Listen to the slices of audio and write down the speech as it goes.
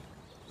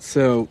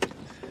So,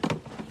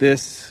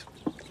 this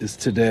is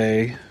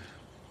today.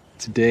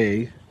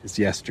 Today is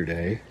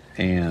yesterday,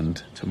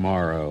 and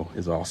tomorrow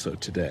is also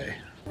today.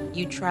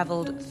 You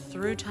traveled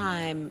through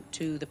time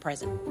to the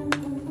present.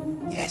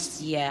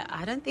 Yes. Yeah,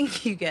 I don't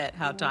think you get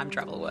how time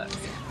travel works.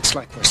 It's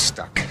like we're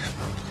stuck.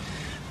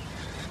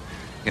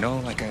 You know,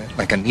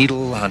 like a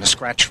needle on a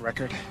scratch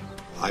record.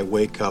 I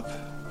wake up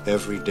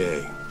every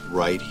day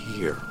right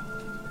here,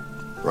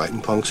 right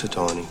in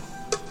Punxsutawney,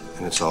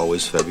 and it's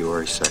always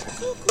February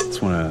 2nd.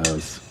 It's one of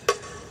those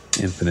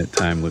infinite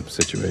time loop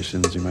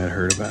situations you might have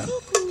heard about.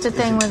 It's a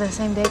thing where the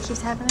same day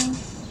keeps happening.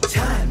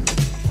 Time.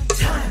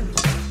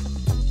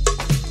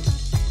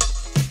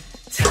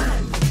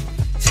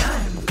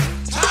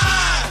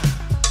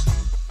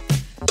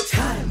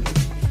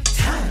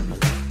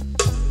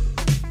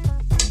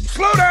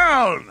 Slow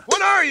down!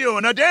 What are you,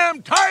 in a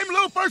damn time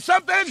loop or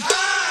something?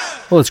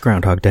 Well, it's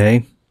Groundhog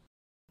Day.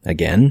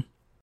 Again.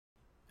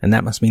 And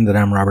that must mean that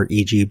I'm Robert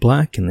E.G.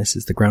 Black, and this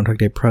is the Groundhog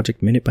Day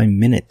Project Minute by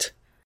Minute.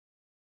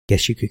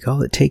 Guess you could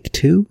call it Take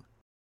 2?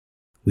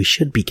 We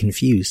should be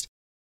confused.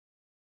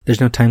 There's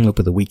no time loop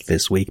of the week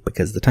this week,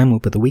 because the time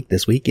loop of the week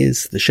this week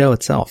is the show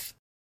itself.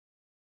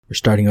 We're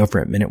starting over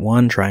at minute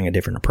 1, trying a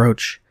different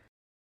approach.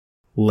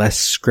 Less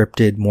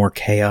scripted, more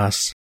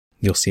chaos.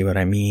 You'll see what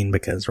I mean,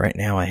 because right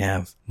now I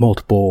have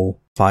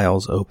multiple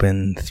files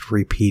open,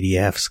 3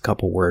 PDFs, a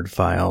couple Word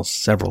files,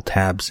 several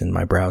tabs in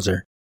my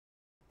browser.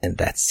 And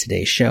that's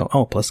today's show.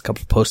 Oh, plus a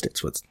couple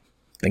Post-its with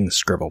things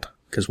scribbled,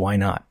 because why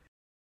not?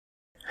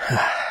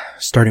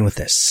 Starting with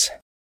this.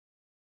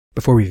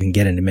 Before we even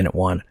get into minute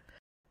 1,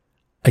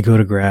 I go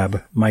to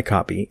grab my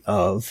copy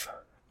of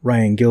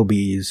Ryan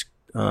Gilbey's,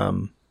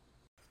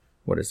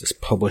 what is this,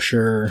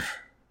 publisher?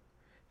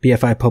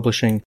 BFI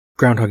Publishing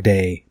Groundhog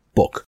Day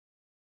book,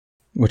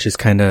 which is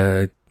kind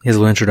of his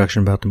little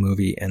introduction about the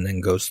movie and then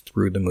goes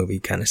through the movie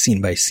kind of scene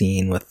by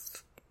scene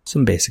with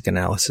some basic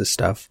analysis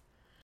stuff.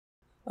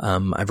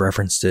 I've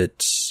referenced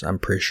it, I'm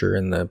pretty sure,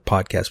 in the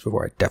podcast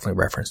before. I definitely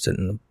referenced it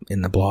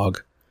in the blog.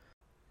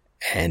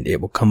 And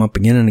it will come up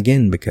again and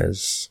again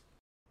because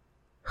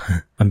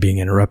I'm being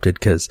interrupted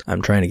because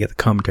I'm trying to get the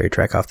commentary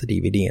track off the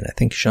DVD, and I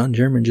think Sean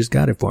German just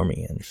got it for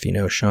me. And if you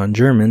know Sean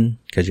German,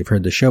 because you've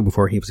heard the show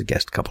before, he was a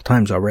guest a couple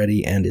times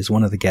already and is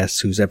one of the guests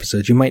whose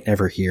episodes you might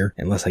never hear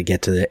unless I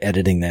get to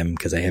editing them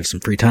because I have some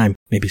free time,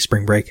 maybe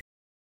spring break.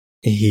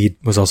 He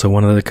was also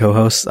one of the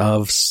co-hosts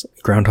of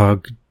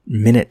Groundhog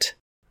Minute,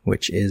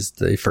 which is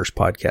the first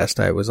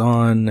podcast I was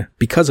on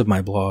because of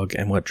my blog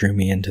and what drew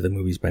me into the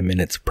Movies by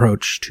Minutes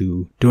approach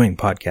to doing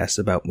podcasts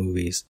about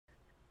movies.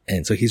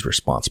 And so he's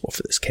responsible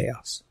for this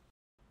chaos.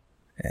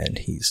 And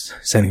he's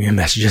sending me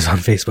messages on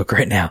Facebook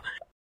right now.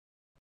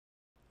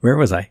 Where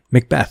was I?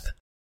 Macbeth.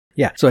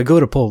 Yeah, so I go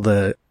to pull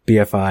the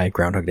BFI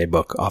Groundhog Day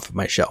book off of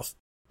my shelf,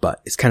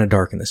 but it's kind of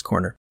dark in this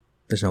corner.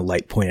 There's no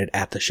light pointed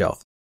at the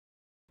shelf.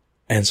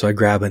 And so I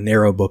grab a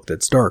narrow book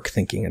that's dark,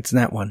 thinking it's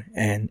that one,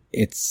 and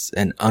it's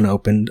an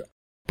unopened,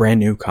 brand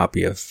new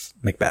copy of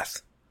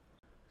Macbeth.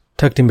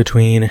 Tucked in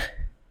between...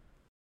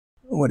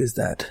 What is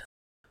that?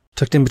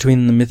 Tucked in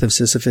between The Myth of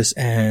Sisyphus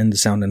and The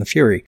Sound and the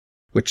Fury,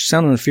 which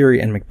Sound and the Fury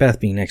and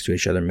Macbeth being next to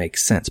each other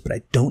makes sense, but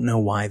I don't know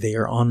why they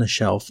are on the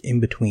shelf in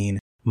between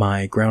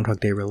my Groundhog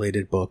Day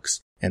related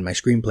books and my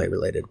screenplay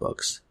related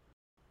books.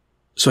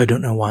 So I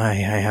don't know why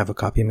I have a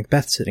copy of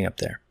Macbeth sitting up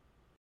there.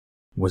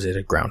 Was it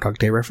a Groundhog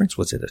Day reference?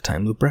 Was it a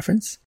time loop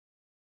reference?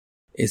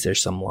 Is there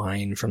some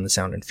line from The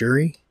Sound and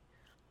Fury?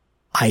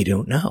 I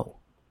don't know.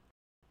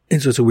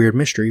 And so it's a weird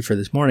mystery for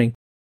this morning.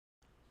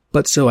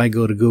 But so I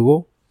go to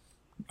Google.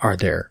 Are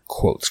there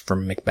quotes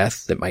from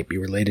Macbeth that might be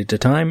related to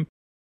time?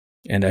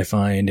 And I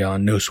find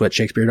on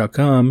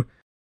NoSweatShakespeare.com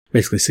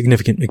basically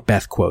significant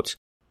Macbeth quotes.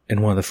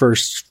 And one of the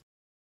first,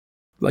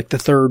 like the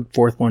third,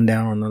 fourth one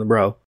down on the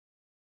row.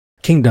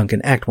 King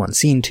Duncan, Act 1,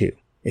 Scene 2.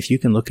 If you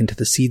can look into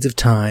the seeds of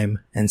time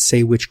and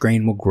say which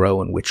grain will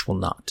grow and which will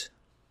not.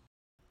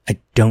 I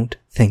don't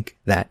think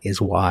that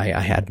is why I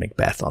had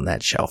Macbeth on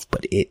that shelf,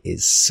 but it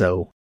is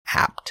so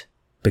apt.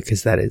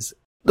 Because that is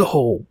the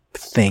whole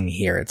thing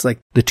here. It's like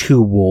the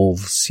two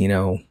wolves, you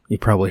know, you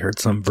probably heard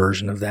some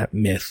version of that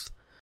myth.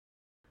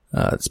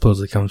 It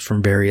supposedly comes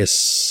from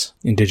various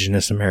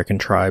indigenous American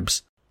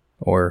tribes,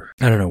 or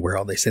I don't know where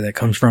all they say that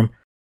comes from.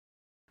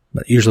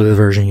 But usually the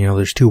version, you know,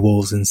 there's two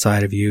wolves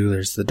inside of you.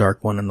 There's the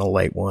dark one and the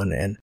light one,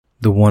 and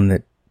the one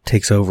that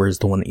takes over is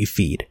the one that you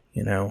feed,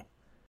 you know.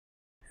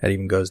 That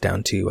even goes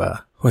down to,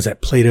 what was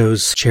that,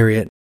 Plato's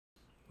Chariot,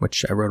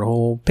 which I wrote a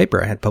whole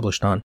paper I had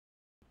published on.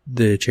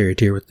 The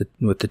charioteer with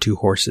the two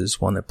horses,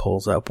 one that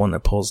pulls up, one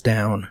that pulls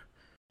down.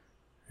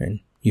 And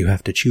you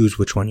have to choose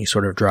which one you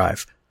sort of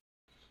drive.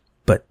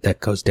 But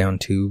that goes down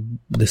to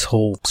this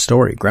whole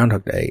story,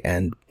 Groundhog Day,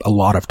 and a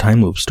lot of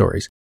time loop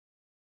stories.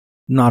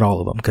 Not all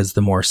of them, because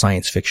the more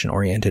science fiction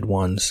oriented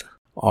ones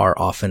are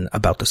often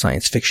about the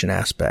science fiction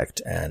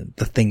aspect and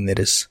the thing that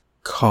is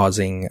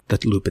causing the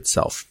loop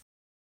itself.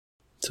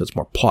 So it's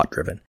more plot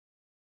driven.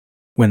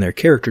 When they're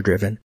character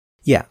driven,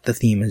 yeah, the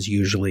theme is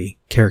usually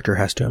character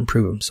has to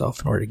improve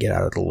himself in order to get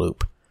out of the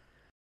loop.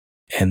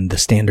 And the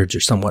standards are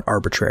somewhat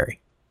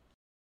arbitrary.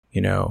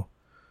 I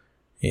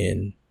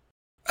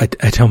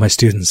tell my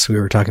students, we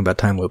were talking about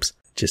time loops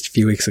just a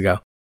few weeks ago,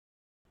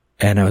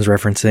 and I was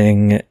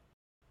referencing,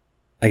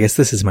 I guess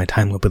this is my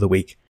time loop of the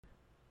week.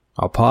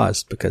 I'll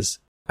pause because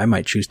I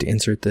might choose to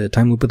insert the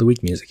time loop of the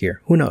week music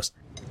here. Who knows?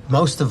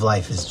 Most of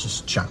life is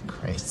just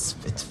junk, right?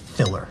 It's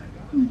filler.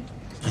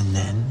 And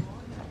then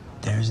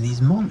there's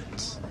these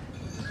moments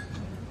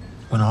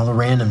when all the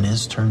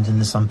randomness turns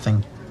into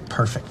something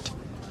perfect.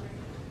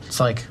 It's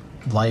like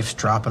life's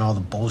dropping all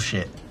the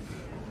bullshit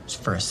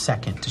just for a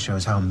second to show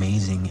us how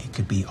amazing it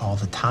could be all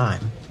the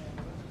time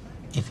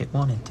if it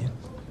wanted to.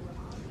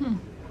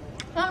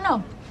 I don't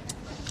know.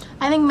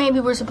 I think maybe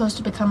we're supposed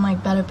to become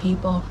like better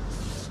people.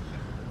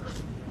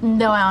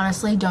 Though I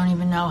honestly don't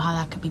even know how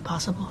that could be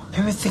possible.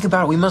 Ever think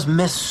about it? We must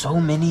miss so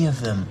many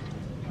of them.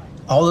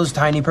 All those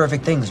tiny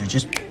perfect things are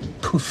just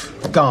poof,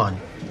 gone,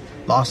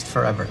 lost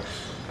forever.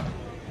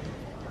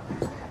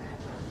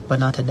 But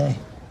not today.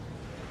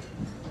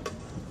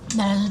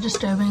 That is a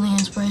disturbingly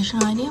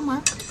inspirational idea,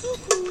 Mark.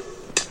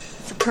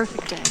 It's a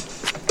perfect day.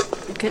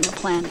 You couldn't have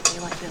planned a day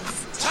like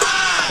this.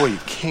 Well, you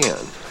can.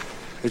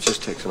 It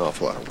just takes an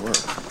awful lot of work.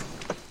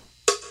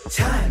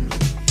 Time.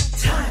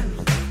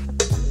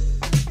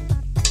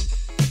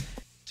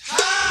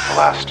 The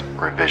last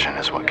revision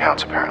is what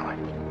counts, apparently.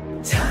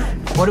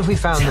 What if we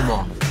found them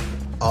all?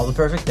 All the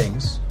perfect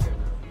things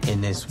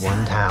in this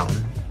one town,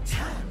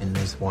 in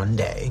this one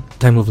day.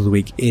 Time loop of the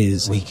week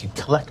is we could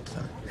collect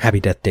them. Happy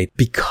Death Day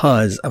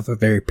because of a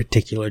very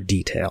particular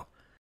detail.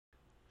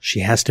 She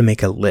has to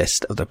make a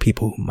list of the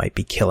people who might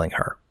be killing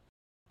her.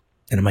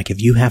 And I'm like,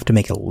 if you have to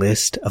make a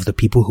list of the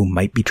people who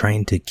might be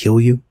trying to kill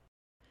you,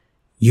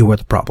 you are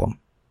the problem.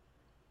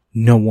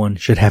 No one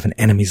should have an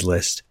enemies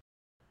list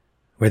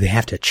where they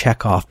have to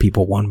check off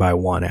people one by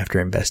one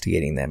after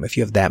investigating them. If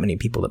you have that many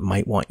people that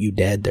might want you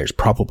dead, there's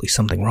probably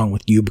something wrong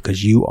with you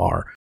because you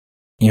are,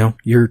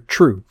 you're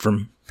True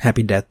from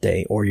Happy Death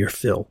Day or you're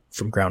Phil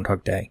from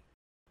Groundhog Day.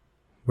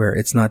 Where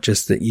it's not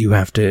just that you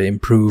have to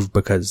improve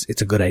because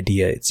it's a good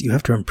idea. It's you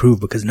have to improve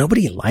because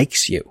nobody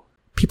likes you.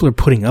 People are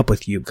putting up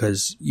with you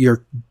because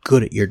you're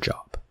good at your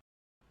job.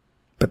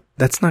 But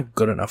that's not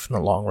good enough in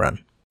the long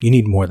run. You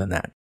need more than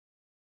that.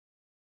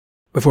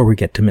 Before we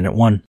get to minute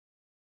 1,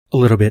 a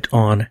little bit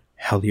on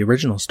how the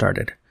original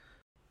started.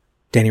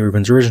 Danny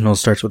Rubin's original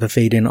starts with a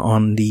fade in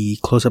on the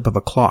close-up of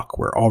a clock.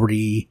 We're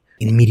already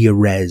in media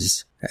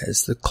res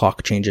as the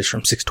clock changes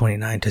from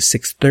 6:29 to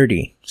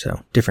 6:30.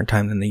 So different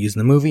time than they use in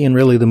the movie, and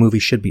really the movie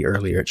should be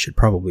earlier. It should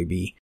probably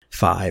be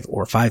 5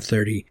 or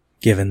 5:30,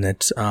 given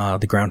that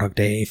the Groundhog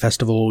Day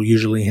festival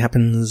usually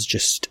happens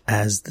just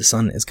as the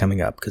sun is coming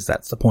up, because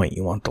that's the point.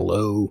 You want the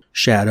low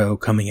shadow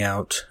coming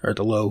out, or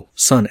the low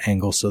sun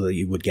angle, so that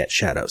you would get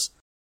shadows.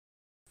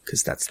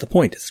 Because that's the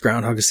point. It's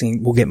Groundhog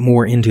scene. We'll get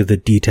more into the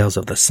details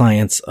of the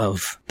science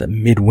of the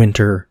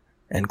midwinter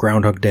and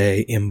Groundhog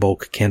Day,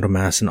 Imbolc,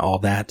 Candlemas, and all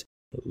that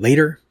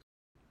later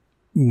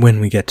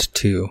when we get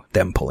to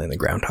them pulling the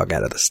groundhog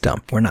out of the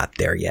stump. We're not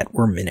there yet.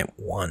 We're minute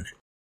 1.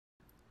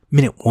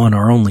 Minute 1,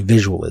 our only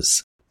visual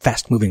is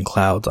fast-moving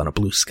clouds on a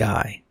blue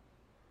sky.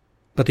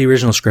 But the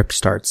original script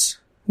starts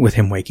with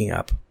him waking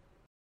up.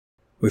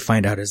 We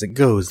find out as it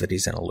goes that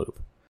he's in a loop.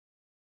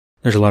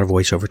 There's a lot of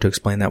voiceover to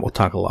explain that. We'll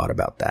talk a lot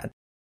about that.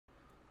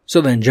 So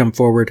then, jump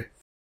forward.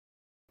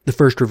 The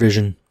first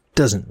revision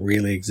doesn't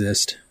really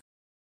exist.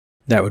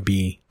 That would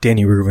be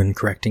Danny Rubin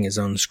correcting his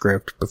own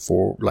script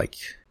before,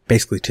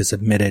 basically to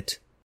submit it.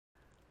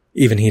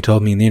 Even he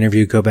told me in the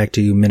interview, go back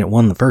to minute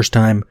 1 the first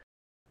time.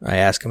 I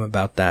asked him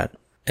about that,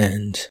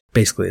 and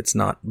basically it's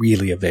not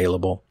really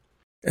available.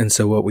 And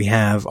so what we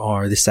have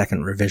are the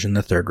second revision,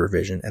 the third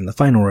revision, and the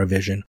final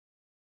revision,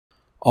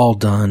 all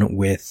done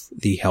with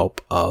the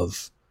help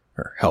of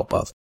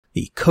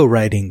the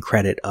co-writing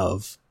credit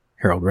of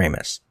Harold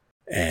Ramis,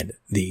 and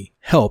the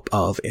help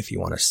of, if you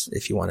want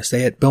to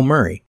say it, Bill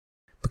Murray,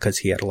 because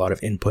he had a lot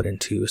of input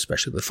into,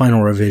 especially the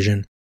final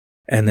revision,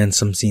 and then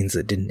some scenes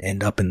that didn't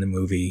end up in the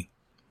movie,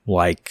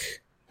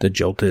 like the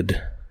jilted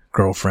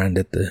girlfriend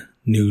at the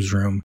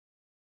newsroom.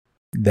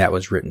 That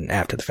was written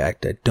after the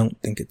fact. I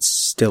don't think it's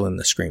still in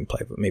the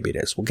screenplay, but maybe it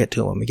is. We'll get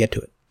to it when we get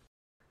to it.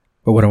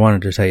 But what I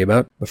wanted to tell you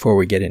about, before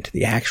we get into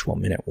the actual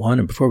minute 1,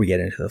 and before we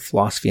get into the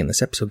philosophy, and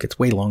this episode gets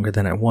way longer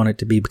than I want it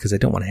to be because I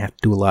don't want to have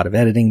to do a lot of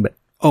editing, but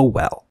oh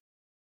well.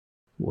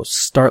 We'll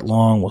start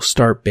long, we'll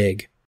start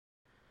big,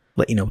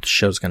 let you know what the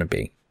show's going to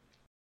be.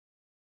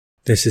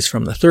 This is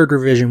from the third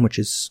revision, which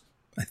is,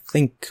 I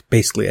think,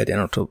 basically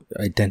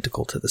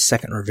identical to the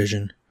second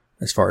revision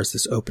as far as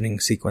this opening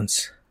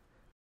sequence.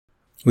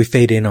 We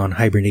fade in on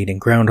hibernating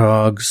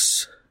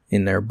groundhogs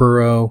in their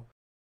burrow.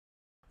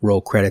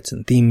 Roll credits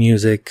and theme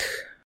music.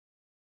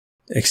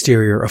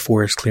 Exterior, a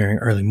forest clearing,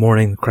 early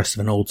morning. The crust of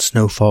an old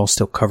snowfall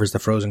still covers the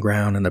frozen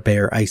ground, and the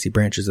bare, icy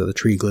branches of the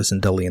tree glisten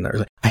dully in the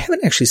early. I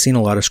haven't actually seen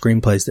a lot of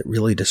screenplays that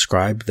really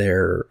describe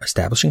their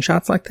establishing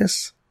shots like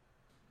this.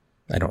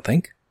 I don't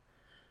think.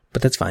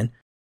 But that's fine.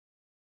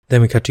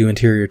 Then we cut to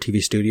interior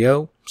TV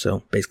studio.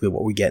 So basically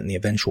what we get in the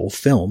eventual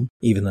film,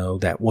 even though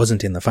that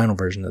wasn't in the final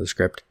version of the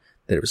script,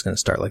 that it was going to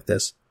start like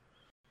this.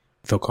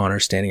 Phil Connor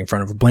standing in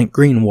front of a blank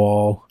green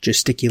wall,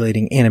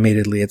 gesticulating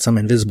animatedly at some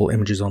invisible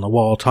images on the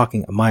wall,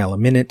 talking a mile a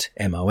minute,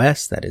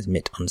 MOS, that is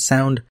MIT on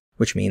sound,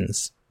 which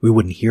means we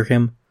wouldn't hear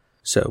him.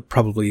 So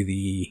probably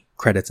the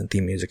credits and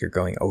theme music are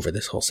going over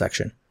this whole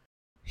section.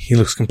 He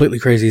looks completely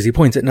crazy as he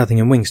points at nothing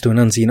and winks to an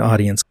unseen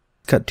audience.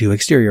 Cut to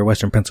exterior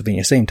Western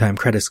Pennsylvania. Same time,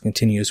 credits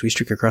continue as we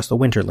streak across the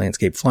winter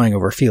landscape, flying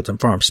over fields and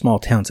farms, small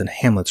towns and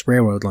hamlets,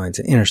 railroad lines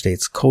and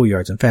interstates, coal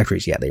yards and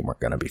factories. Yeah, they weren't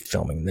going to be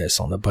filming this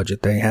on the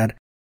budget they had.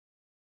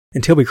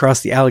 Until we cross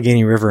the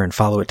Allegheny River and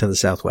follow it to the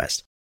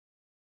southwest.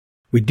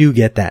 We do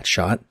get that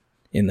shot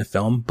in the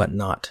film, but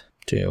not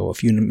till a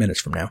few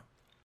minutes from now.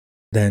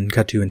 Then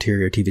cut to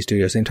interior TV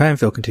studio. Same time,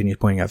 Phil continues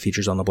pointing out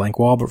features on the blank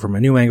wall, but from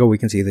a new angle we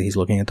can see that he's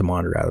looking at the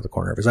monitor out of the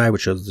corner of his eye,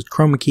 which shows the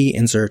chroma key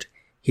insert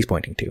he's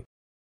pointing to,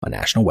 a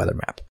national weather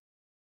map.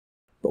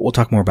 But we'll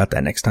talk more about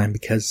that next time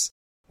because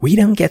we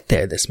don't get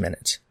there this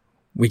minute.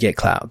 We get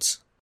clouds.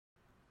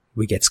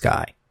 We get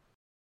sky.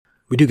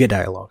 We do get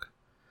dialogue.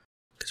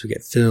 Because we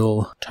get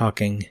Phil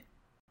talking.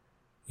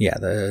 Yeah,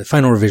 the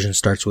final revision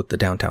starts with the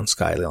downtown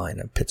skyline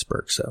of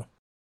Pittsburgh, so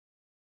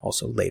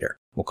also later.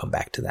 We'll come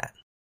back to that.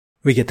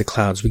 We get the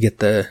clouds, we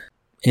get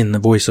in the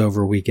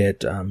voiceover, we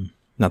get,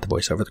 not the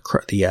voiceover,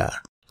 the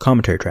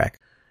commentary track.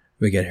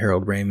 We get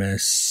Harold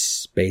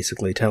Ramis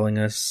basically telling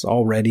us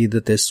already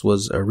that this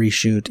was a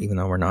reshoot, even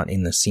though we're not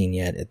in the scene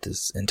yet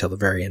until the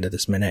very end of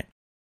this minute.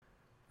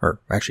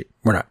 Or actually,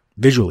 we're not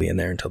visually in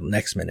there until the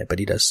next minute, but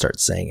he does start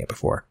saying it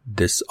before.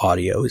 This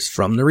audio is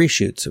from the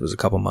reshoots. It was a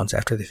couple months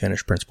after they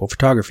finished principal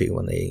photography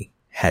when they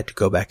had to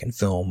go back and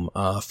film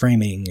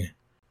framing,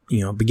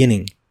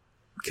 beginning.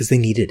 Because they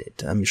needed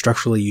it. I mean,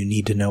 structurally, you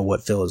need to know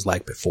what Phil is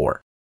like before.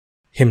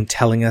 Him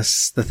telling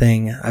us the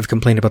thing. I've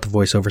complained about the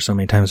voiceover so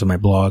many times on my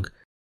blog.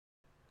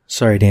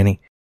 Sorry, Danny.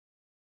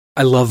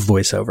 I love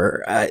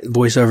voiceover.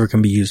 Voiceover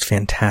can be used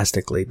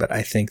fantastically, but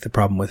I think the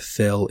problem with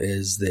Phil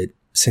is that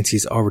since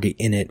he's already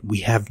in it, we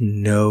have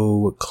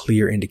no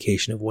clear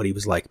indication of what he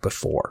was like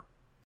before.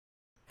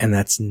 And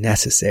that's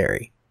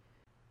necessary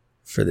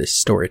for this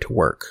story to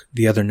work.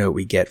 The other note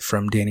we get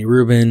from Danny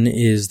Rubin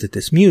is that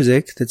this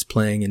music that's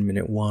playing in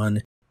minute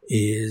 1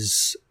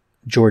 is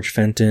George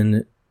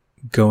Fenton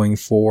going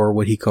for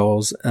what he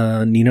calls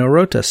Nino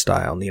Rota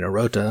style. Nino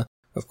Rota,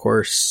 of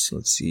course,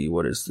 let's see,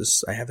 what is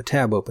this? I have a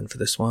tab open for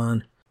this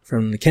one.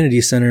 From the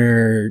Kennedy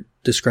Center,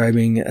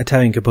 describing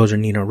Italian composer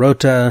Nino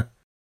Rota,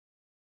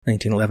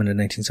 1911 to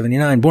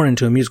 1979. Born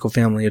into a musical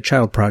family, a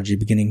child prodigy,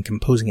 beginning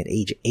composing at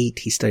age 8,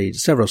 he studied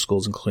at several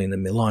schools, including the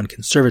Milan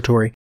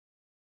Conservatory.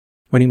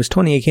 When he was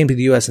 20, he came to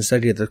the U.S. and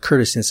studied at the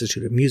Curtis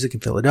Institute of Music in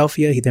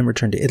Philadelphia. He then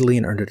returned to Italy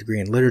and earned a degree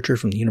in literature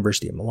from the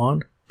University of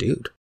Milan.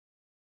 Dude.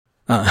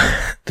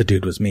 The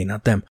dude was me,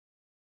 not them.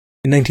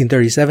 In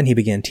 1937, he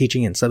began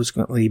teaching and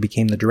subsequently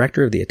became the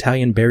director of the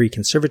Italian Barry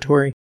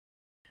Conservatory,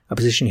 a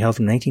position he held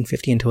from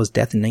 1950 until his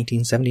death in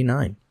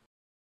 1979.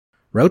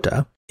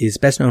 Rota is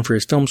best known for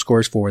his film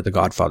scores for the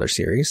Godfather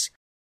series,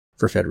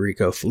 for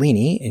Federico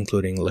Fellini,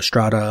 including La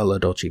Strada, La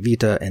Dolce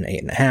Vita, and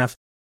 8½,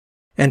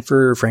 and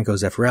for Franco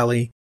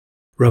Zeffirelli,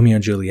 Romeo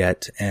and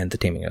Juliet, and The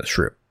Taming of the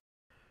Shrew.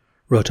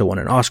 Rota won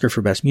an Oscar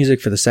for Best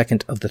Music for the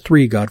second of the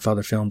 3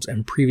 Godfather films,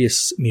 and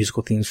previous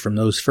musical themes from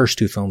those first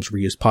 2 films were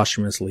used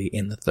posthumously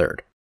in the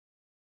third.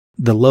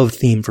 The love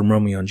theme from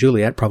Romeo and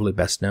Juliet, probably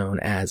best known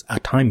as A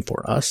Time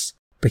for Us,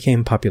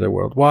 became popular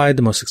worldwide.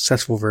 The most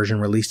successful version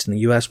released in the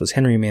US was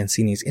Henry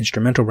Mancini's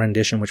instrumental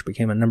rendition, which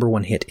became a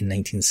 #1 hit in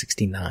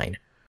 1969.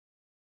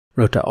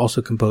 Rota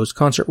also composed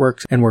concert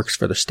works and works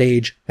for the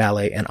stage,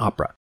 ballet, and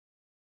opera.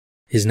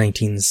 His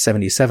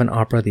 1977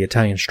 opera, The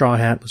Italian Straw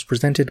Hat, was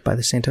presented by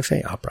the Santa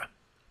Fe Opera.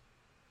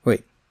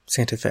 Wait,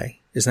 Santa Fe?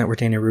 Isn't that where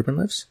Danny Rubin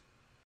lives?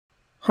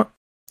 Huh.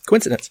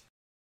 Coincidence.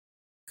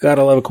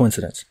 Gotta love a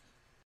coincidence.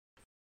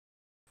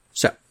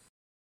 So,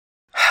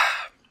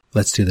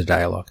 let's do the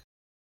dialogue.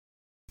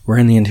 We're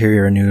in the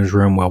interior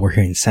newsroom. Well, we're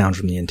hearing sound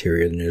from the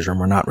interior of the newsroom.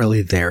 We're not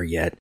really there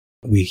yet.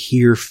 We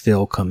hear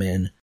Phil come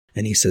in,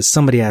 and he says,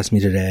 somebody asked me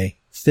today,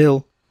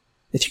 Phil,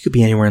 if you could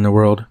be anywhere in the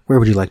world, where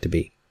would you like to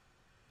be?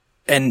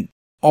 And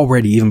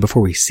already, even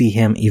before we see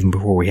him, even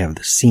before we have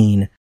the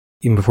scene,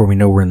 even before we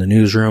know we're in the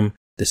newsroom,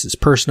 this is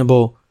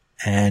personable,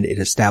 and it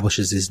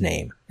establishes his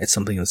name. It's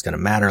something that's going to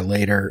matter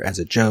later as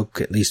a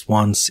joke, at least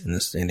once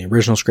in the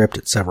original script,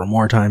 it's several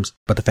more times,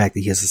 but the fact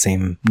that he has the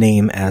same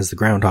name as the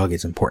groundhog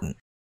is important.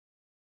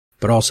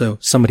 But also,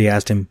 somebody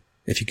asked him,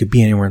 if you could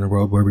be anywhere in the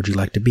world, where would you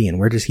like to be? And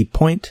where does he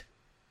point?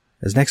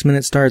 As next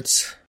minute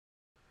starts,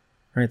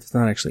 right, it's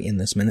not actually in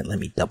this minute, let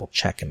me double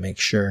check and make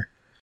sure.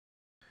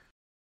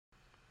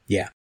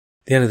 Yeah,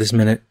 at the end of this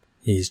minute,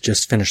 he's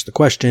just finished the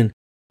question,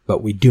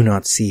 but we do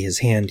not see his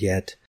hand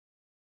yet.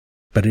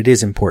 But it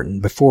is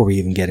important, before we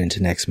even get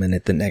into next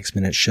minute, the next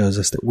minute shows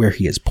us that where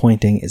he is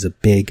pointing is a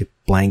big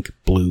blank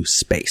blue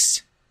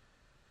space.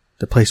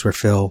 The place where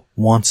Phil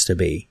wants to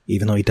be,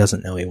 even though he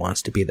doesn't know he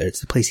wants to be there,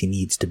 it's the place he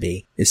needs to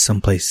be, is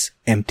someplace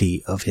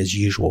empty of his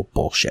usual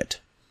bullshit.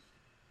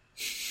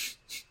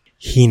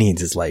 He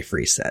needs his life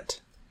reset.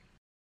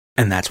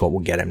 And that's what will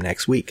get him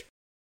next week.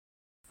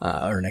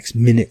 Or next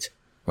minute.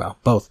 Well,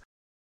 both.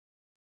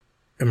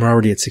 And we're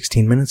already at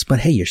 16 minutes, but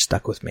hey, you're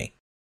stuck with me.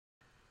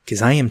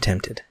 Because I am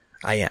tempted,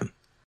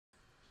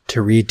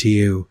 to read to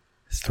you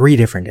 3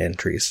 different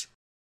entries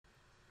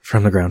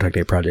from the Groundhog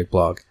Day Project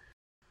blog.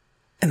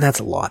 And that's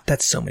a lot.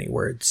 That's so many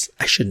words.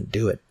 I shouldn't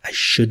do it. Let's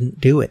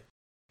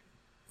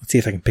see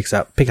if I can pick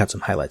out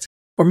some highlights.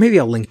 Or maybe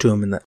I'll link to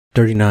them in the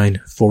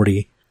 39,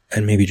 40,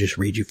 and maybe just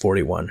read you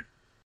 41.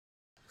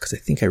 Because I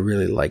think I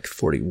really like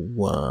 41.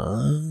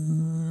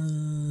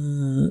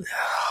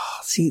 Oh,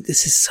 see,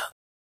 this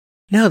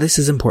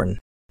is important.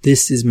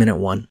 This is minute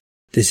 1.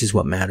 This is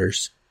what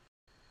matters.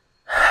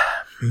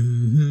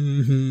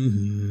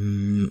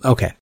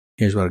 Okay,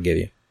 here's what I'll give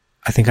you.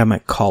 I think I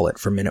might call it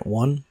for minute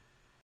 1.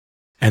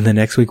 And the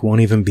next week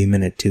won't even be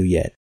minute 2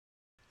 yet.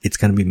 It's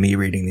going to be me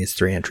reading these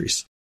 3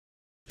 entries.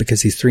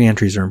 Because these 3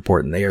 entries are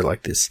important. They are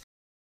like this.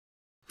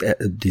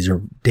 These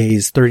are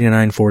days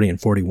 39, 40,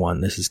 and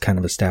 41. This is kind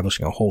of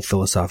establishing a whole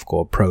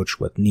philosophical approach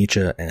with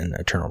Nietzsche and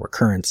eternal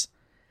recurrence.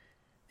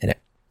 And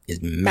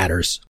it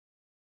matters.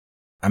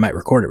 I might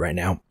record it right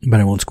now, but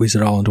I won't squeeze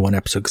it all into one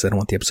episode because I don't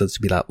want the episodes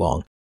to be that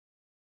long.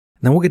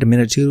 And then we'll get to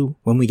minute 2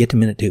 when we get to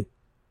minute 2.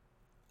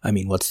 I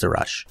mean, what's the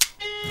rush?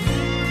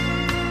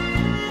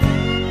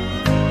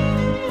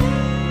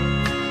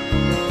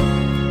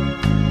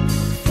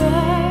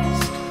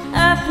 First,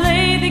 I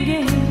played the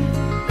game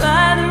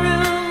by the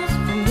rules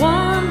from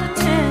 1 to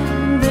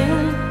 10.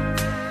 Then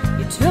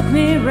you took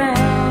me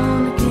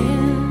round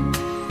again.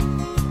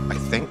 I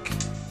think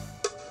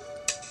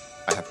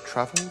I have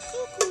traveled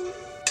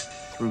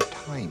through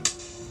time.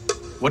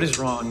 What is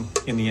wrong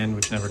in the end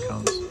which never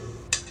comes?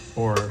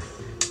 Or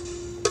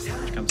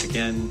which comes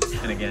again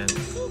and again,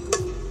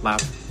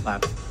 lapping,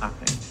 like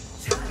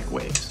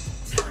waves.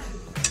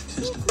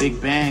 Since the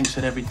Big Bang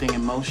set everything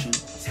in motion,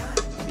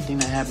 everything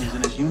that happens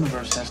in this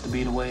universe has to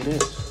be the way it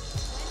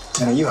is.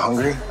 Man, are you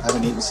hungry? I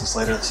haven't eaten since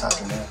later this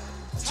afternoon.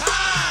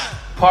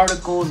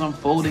 Particles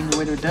unfolding the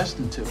way they're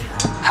destined to.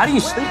 How do you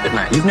sleep at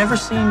night? You've never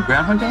seen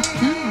Groundhog Day?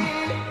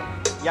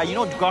 Yeah, you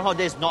know Groundhog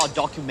Day is not a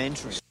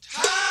documentary.